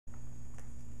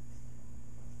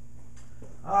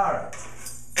All right.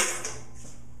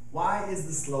 Why is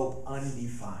the slope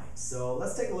undefined? So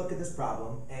let's take a look at this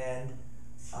problem. And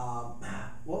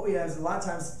what we have is a lot of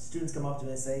times students come up to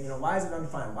me and say, why is it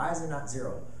undefined? Why is it not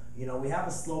 0? We have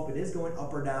a slope. It is going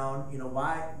up or down.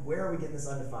 Where are we getting this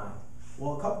undefined?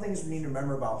 Well, a couple things we need to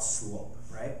remember about slope,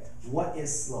 right? What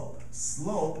is slope?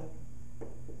 Slope,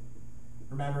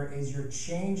 remember, is your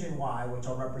change in y, which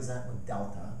I'll represent with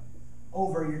delta,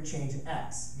 over your change in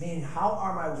x. Meaning, how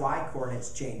are my y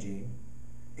coordinates changing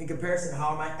in comparison to how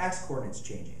are my x coordinates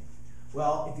changing?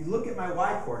 Well, if you look at my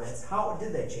y coordinates, how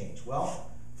did they change? Well,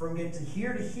 from get to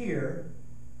here,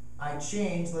 I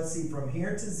changed, let's see, from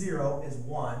here to 0 is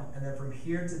 1, and then from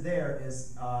here to there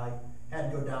is, had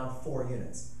to go down 4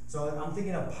 units. So I'm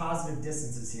thinking of positive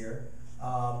distances here.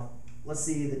 Let's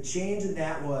see, the change in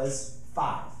that was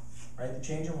 5, right? The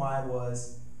change in y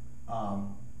was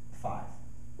 5.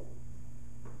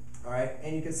 All right,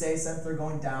 and you could say since they're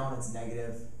going down, it's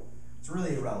negative. It's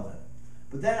really irrelevant.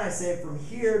 But then I say from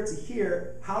here to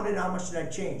here, how much did I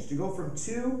change? To go from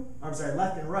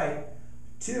left and right,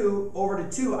 2 over to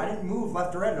 2, I didn't move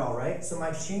left or right at all, right? So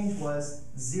my change was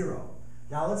 0.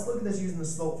 Now let's look at this using the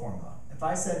slope formula. If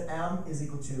I said m is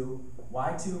equal to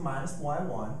y2 minus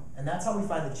y1, and that's how we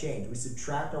find the change. We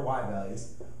subtract our y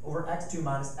values over x2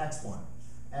 minus x1.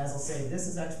 As I'll say, this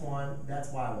is x1, that's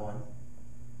y1.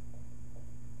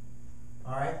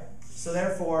 All right, so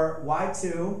therefore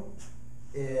y2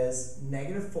 is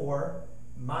 -4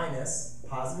 minus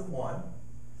 +1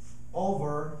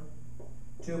 over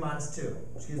 2 minus 2,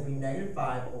 which gives me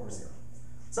 -5 over 0.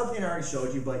 Something I already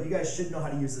showed you, but you guys should know how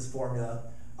to use this formula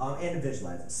and to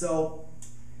visualize it. So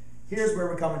here's where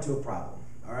we come into a problem,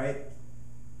 all right?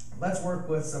 Let's work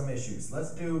with some issues.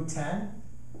 Let's do 10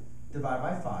 divided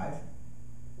by 5,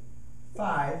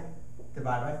 5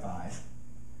 divided by 5,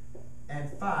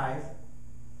 and 5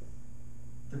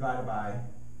 divided by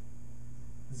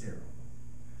 0.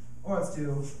 Or let's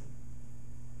do,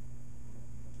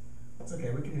 it's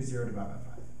okay, we can do 0 divided by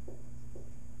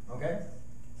 5. Okay?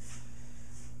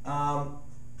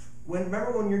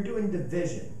 Remember when you're doing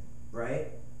division,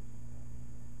 right?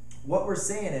 What we're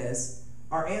saying is,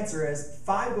 our answer is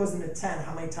 5 goes into 10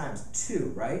 how many times?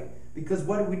 2, right? Because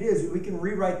what we do is we can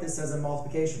rewrite this as a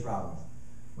multiplication problem.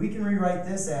 We can rewrite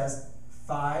this as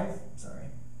 5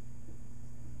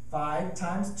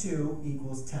 times 2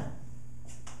 equals 10,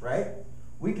 right?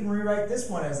 We can rewrite this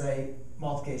one as a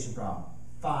multiplication problem.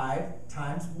 5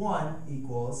 times 1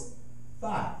 equals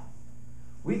 5.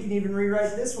 We can even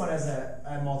rewrite this one as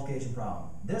a multiplication problem.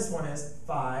 This one is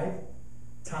 5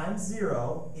 times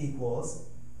 0 equals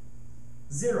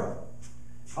 0.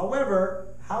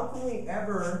 However, how can we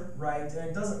ever write, and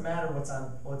it doesn't matter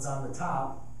what's on the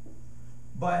top,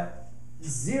 but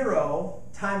 0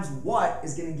 times what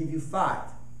is going to give you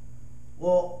 5?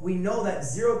 Well, we know that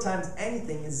 0 times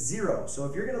anything is 0. So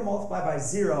if you're going to multiply by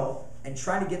 0 and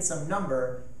try to get some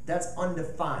number, that's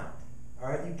undefined. All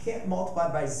right, you can't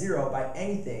multiply by 0 by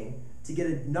anything to get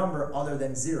a number other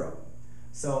than 0.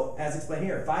 So as explained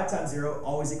here, 5 times 0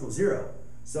 always equals 0.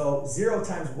 So 0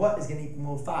 times what is going to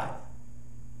equal 5?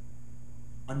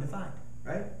 Undefined,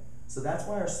 right? So that's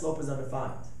why our slope is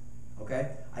undefined,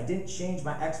 okay? I didn't change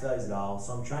my x values at all,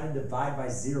 so I'm trying to divide by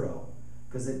 0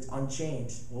 because it's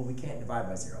unchanged. Well, we can't divide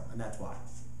by 0, and that's why.